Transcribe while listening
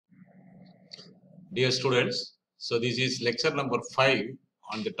Dear students, so this is lecture number 5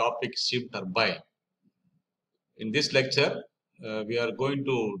 on the topic steam turbine. In this lecture, we are going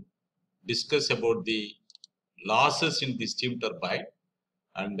to discuss about the losses in the steam turbine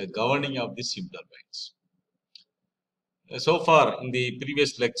and the governing of the steam turbines. So far in the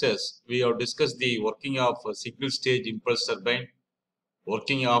previous lectures, we have discussed the working of a single stage impulse turbine,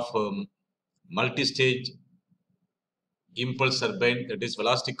 working of multi-stage impulse turbine, that is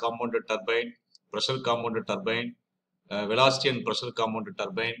velocity compounded turbine, pressure compounded turbine, velocity and pressure compounded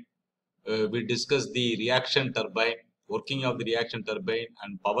turbine. We discussed the reaction turbine, working of the reaction turbine,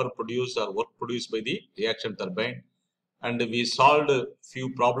 and power produced or work produced by the reaction turbine. And we solved a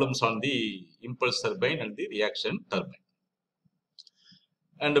few problems on the impulse turbine and the reaction turbine.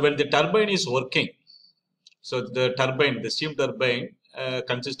 And when the turbine is working, so the turbine, the steam turbine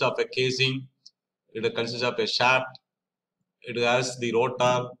consists of a casing, it consists of a shaft, it has the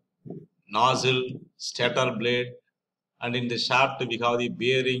rotor, nozzle, stator blade, and in the shaft we have the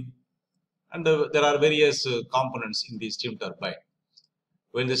bearing, and there are various components in the steam turbine.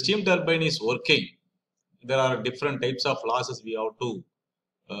 When the steam turbine is working, there are different types of losses we have to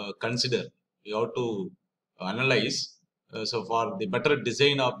consider, we have to analyze. So for the better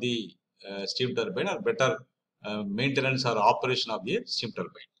design of the steam turbine or better maintenance or operation of the steam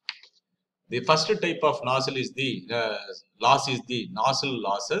turbine. The first type of nozzle is the loss is the nozzle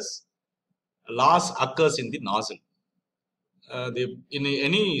losses. Loss occurs in the nozzle. In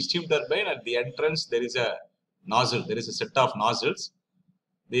any steam turbine, at the entrance there is a nozzle, there is a set of nozzles.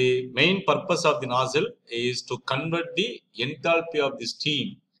 The main purpose of the nozzle is to convert the enthalpy of the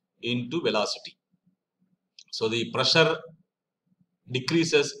steam into velocity. So the pressure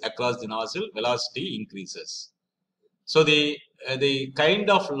decreases across the nozzle, velocity increases. So the kind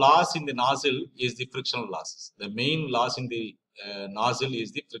of loss in the nozzle is the frictional losses. The main loss in the nozzle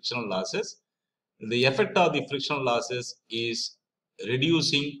is the frictional losses. The effect of the frictional losses is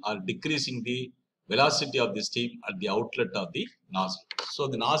reducing or decreasing the velocity of the steam at the outlet of the nozzle. So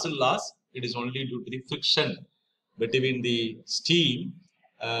the nozzle loss, it is only due to the friction between the steam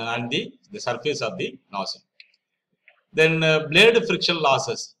and the surface of the nozzle. Then blade friction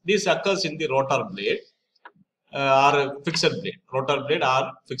losses. This occurs in the rotor blade or fixed blade, rotor blade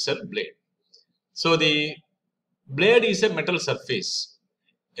or fixed blade. So the blade is a metal surface.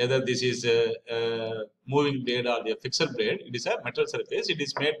 Either this is a moving blade or the fixed blade, it is a metal surface. It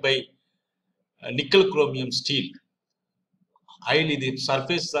is made by nickel chromium steel. The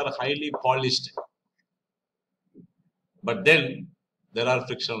surfaces are highly polished, but then there are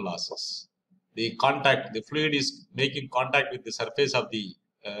frictional losses. The fluid is making contact with the surface of the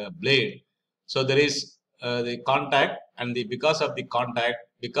blade. So there is the contact, and because of the contact,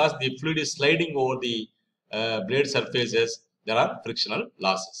 because the fluid is sliding over the blade surfaces, there are frictional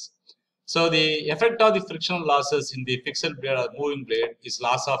losses. So the effect of the frictional losses in the fixed blade or moving blade is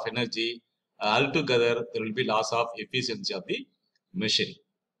loss of energy. Altogether, there will be loss of efficiency of the machinery.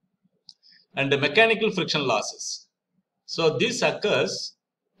 And the mechanical friction losses. So this occurs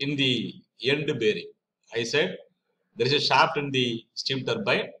in the end bearing. I said there is a shaft in the steam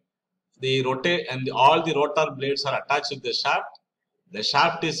turbine. The rotate and all the rotor blades are attached to the shaft. The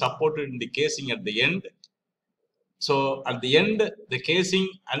shaft is supported in the casing at the end. So at the end, the casing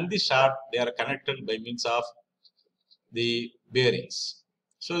and the shaft, they are connected by means of the bearings.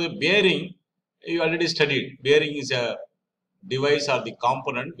 So the bearing, you already studied. Bearing is a device or the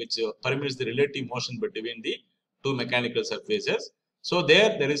component which permits the relative motion between the two mechanical surfaces. So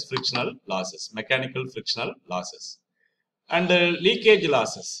there is frictional losses, mechanical frictional losses. And leakage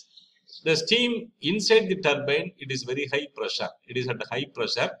losses. The steam inside the turbine, it is very high pressure. It is at high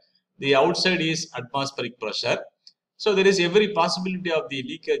pressure. The outside is atmospheric pressure. So there is every possibility of the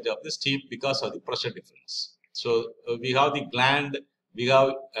leakage of the steam because of the pressure difference. So we have the gland, we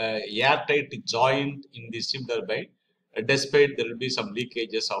have airtight joint in the steam turbine, despite there will be some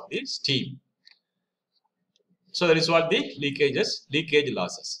leakages of the steam. So that is what the leakage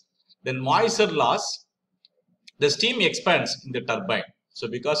losses. Then moisture loss, the steam expands in the turbine. So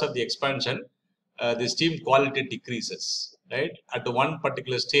because of the expansion, the steam quality decreases, right? At one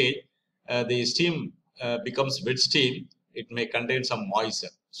particular stage, the steam becomes wet steam. It may contain some moisture.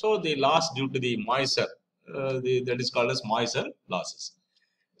 So the loss due to the moisture, that is called as moisture losses.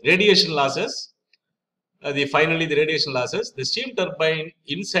 Radiation losses, finally the radiation losses. The steam turbine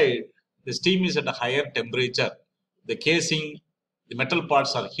inside, the steam is at a higher temperature. The casing, the metal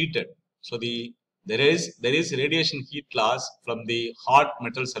parts are heated. So there is radiation heat loss from the hot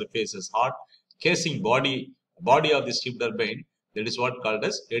metal surfaces, hot casing body of the steam turbine. That is what called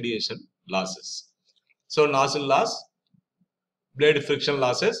as radiation losses. So nozzle loss, blade friction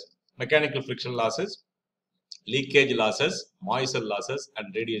losses, mechanical friction losses, leakage losses, moisture losses,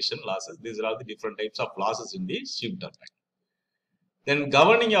 and radiation losses. These are all the different types of losses in the steam turbine. Then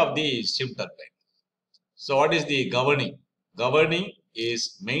governing of the steam turbine. So what is the governing? Governing is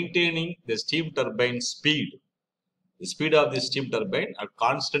maintaining the steam turbine speed. The speed of the steam turbine at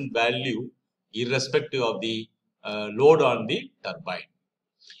constant value irrespective of the load on the turbine.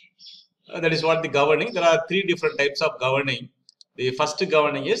 That is what the governing. There are three different types of governing. The first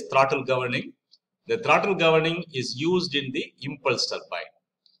governing is throttle governing. The throttle governing is used in the impulse turbine.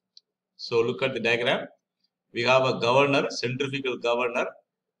 So look at the diagram. We have a governor, centrifugal governor.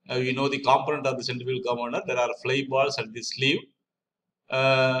 You know the component of the centrifugal governor. There are fly balls at the sleeve.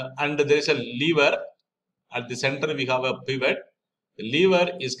 And there is a lever. At the center we have a pivot. The lever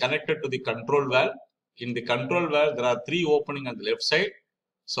is connected to the control valve. In the control valve there are three openings on the left side.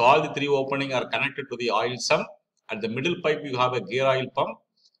 So all the three openings are connected to the oil sump. At the middle pipe you have a gear oil pump.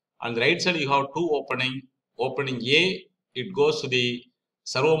 On the right side you have two openings. Opening A, it goes to the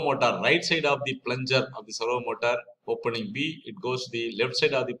servo motor right side of the plunger of the servo motor. Opening B, it goes to the left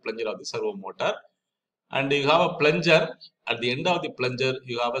side of the plunger of the servo motor. And you have a plunger. At the end of the plunger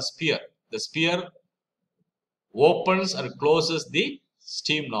you have a spear. The spear opens or closes the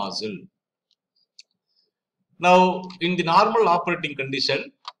steam nozzle. Now in the normal operating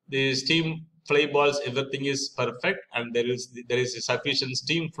condition, the steam fly balls, everything is perfect, and there is a sufficient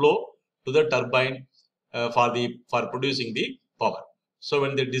steam flow to the turbine for producing the power. So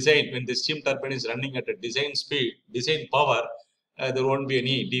when the steam turbine is running at a design speed, design power, there won't be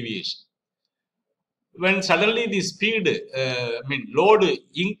any deviation. When suddenly the speed, load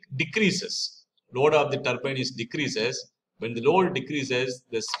decreases, load of the turbine decreases. When the load decreases,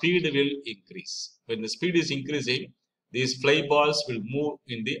 the speed will increase. When the speed is increasing, these fly balls will move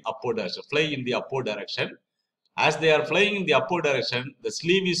in the upward direction, fly in the upward direction. As they are flying in the upward direction, the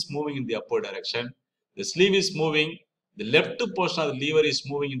sleeve is moving in the upward direction. The sleeve is moving. The left portion of the lever is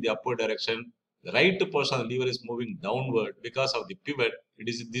moving in the upward direction. The right portion of the lever is moving downward because of the pivot.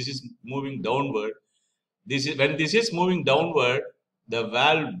 This is moving downward. When this is moving downward, the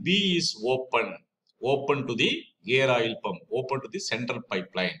valve B is open to the gear oil pump, open to the central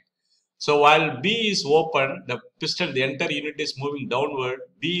pipeline. So while B is open, the piston, the entire unit is moving downward.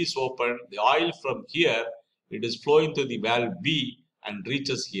 B is open. The oil from here, it is flowing to the valve B and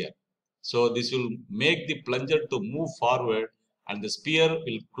reaches here. So this will make the plunger to move forward, and the spear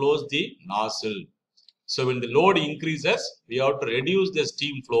will close the nozzle. So when the load increases, we have to reduce the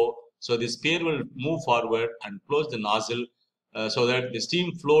steam flow. So the spear will move forward and close the nozzle so that the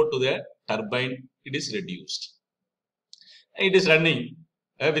steam flow to the turbine, it is reduced. It is running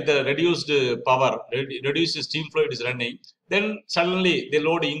with the reduced power, reduced steam flow, it is running. Then suddenly the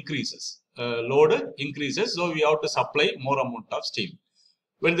load increases. So we have to supply more amount of steam.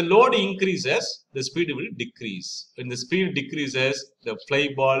 When the load increases, the speed will decrease. When the speed decreases, the fly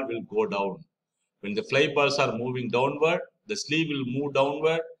ball will go down. When the fly balls are moving downward, the sleeve will move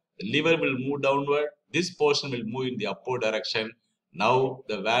downward, the lever will move downward, this portion will move in the upward direction. Now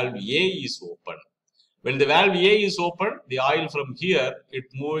the valve A is open. When the valve A is open, the oil from here, it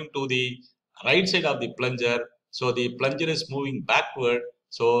moving to the right side of the plunger. So the plunger is moving backward.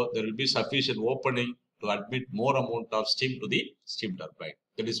 So there will be sufficient opening to admit more amount of steam to the steam turbine.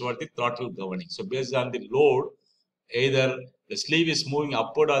 That is what the throttle governing. So based on the load, either the sleeve is moving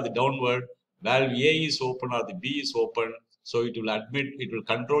upward or the downward, valve A is open or the B is open. So it will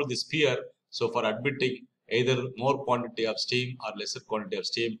control the spear. So for admitting either more quantity of steam or lesser quantity of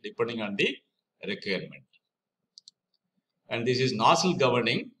steam depending on the requirement. And this is nozzle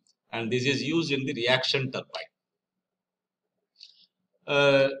governing, and this is used in the reaction turbine.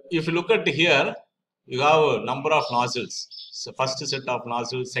 If you look at here, you have a number of nozzles. So first set of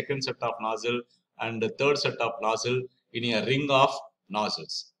nozzles, second set of nozzle, and the third set of nozzle in a ring of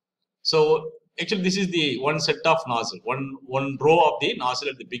nozzles. So actually this is the one set of nozzle, one row of the nozzle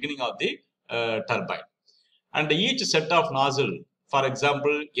at the beginning of the turbine. And each set of nozzle, for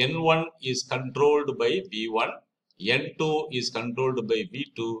example, N1 is controlled by V1, N2 is controlled by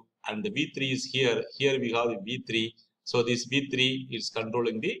V2, and the V3 is here. Here we have the V3. So this V3 is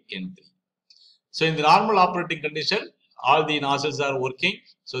controlling the N3. So in the normal operating condition, all the nozzles are working.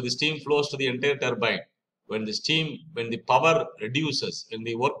 So the steam flows to the entire turbine. When the power reduces, when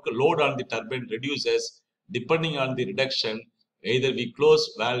the workload on the turbine reduces, depending on the reduction, either we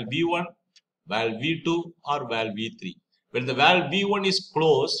close valve V1, valve V2, or valve V3. When the valve V1 is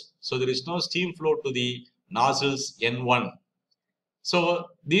closed, so there is no steam flow to the nozzles N1. So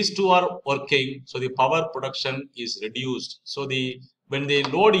these two are working, so the power production is reduced. So the When the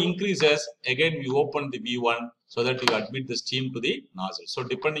load increases, again we open the V1 so that you admit the steam to the nozzle. So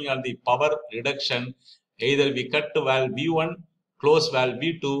depending on the power reduction, either we cut to valve V1, close valve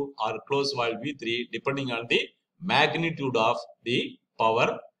V2 or close valve V3 depending on the magnitude of the power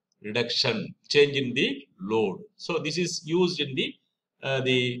reduction, change in the load. So this is used in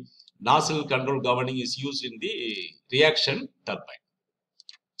the nozzle control governing is used in the reaction turbine.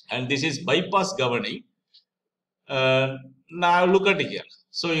 And this is bypass governing. Now look at here.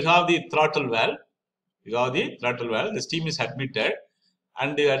 So you have the throttle valve. The steam is admitted,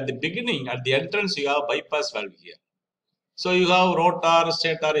 and at the beginning, at the entrance, you have bypass valve here. So you have rotor,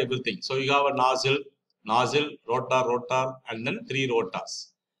 stator, everything. So you have a nozzle, rotor, and then 3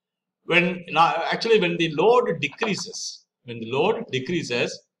 rotors. When the load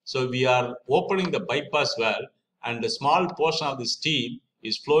decreases, so we are opening the bypass valve, and a small portion of the steam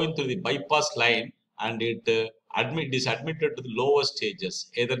is flowing through the bypass line, and it is admitted to the lower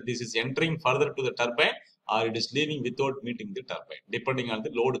stages. Either this is entering further to the turbine or it is leaving without meeting the turbine, depending on the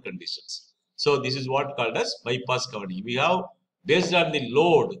load conditions. So this is what called as bypass governing. We have, based on the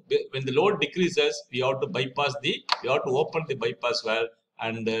load, when the load decreases, we have to open the bypass valve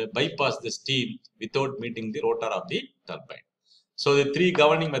and bypass the steam without meeting the rotor of the turbine. So the 3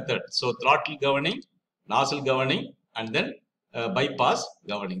 governing methods. So throttle governing, nozzle governing, and then bypass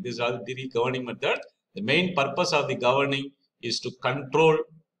governing. These are the 3 governing methods. The main purpose of the governing is to control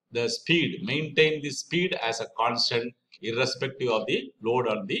the speed, maintain the speed as a constant irrespective of the load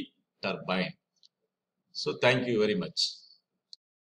on the turbine. So thank you very much.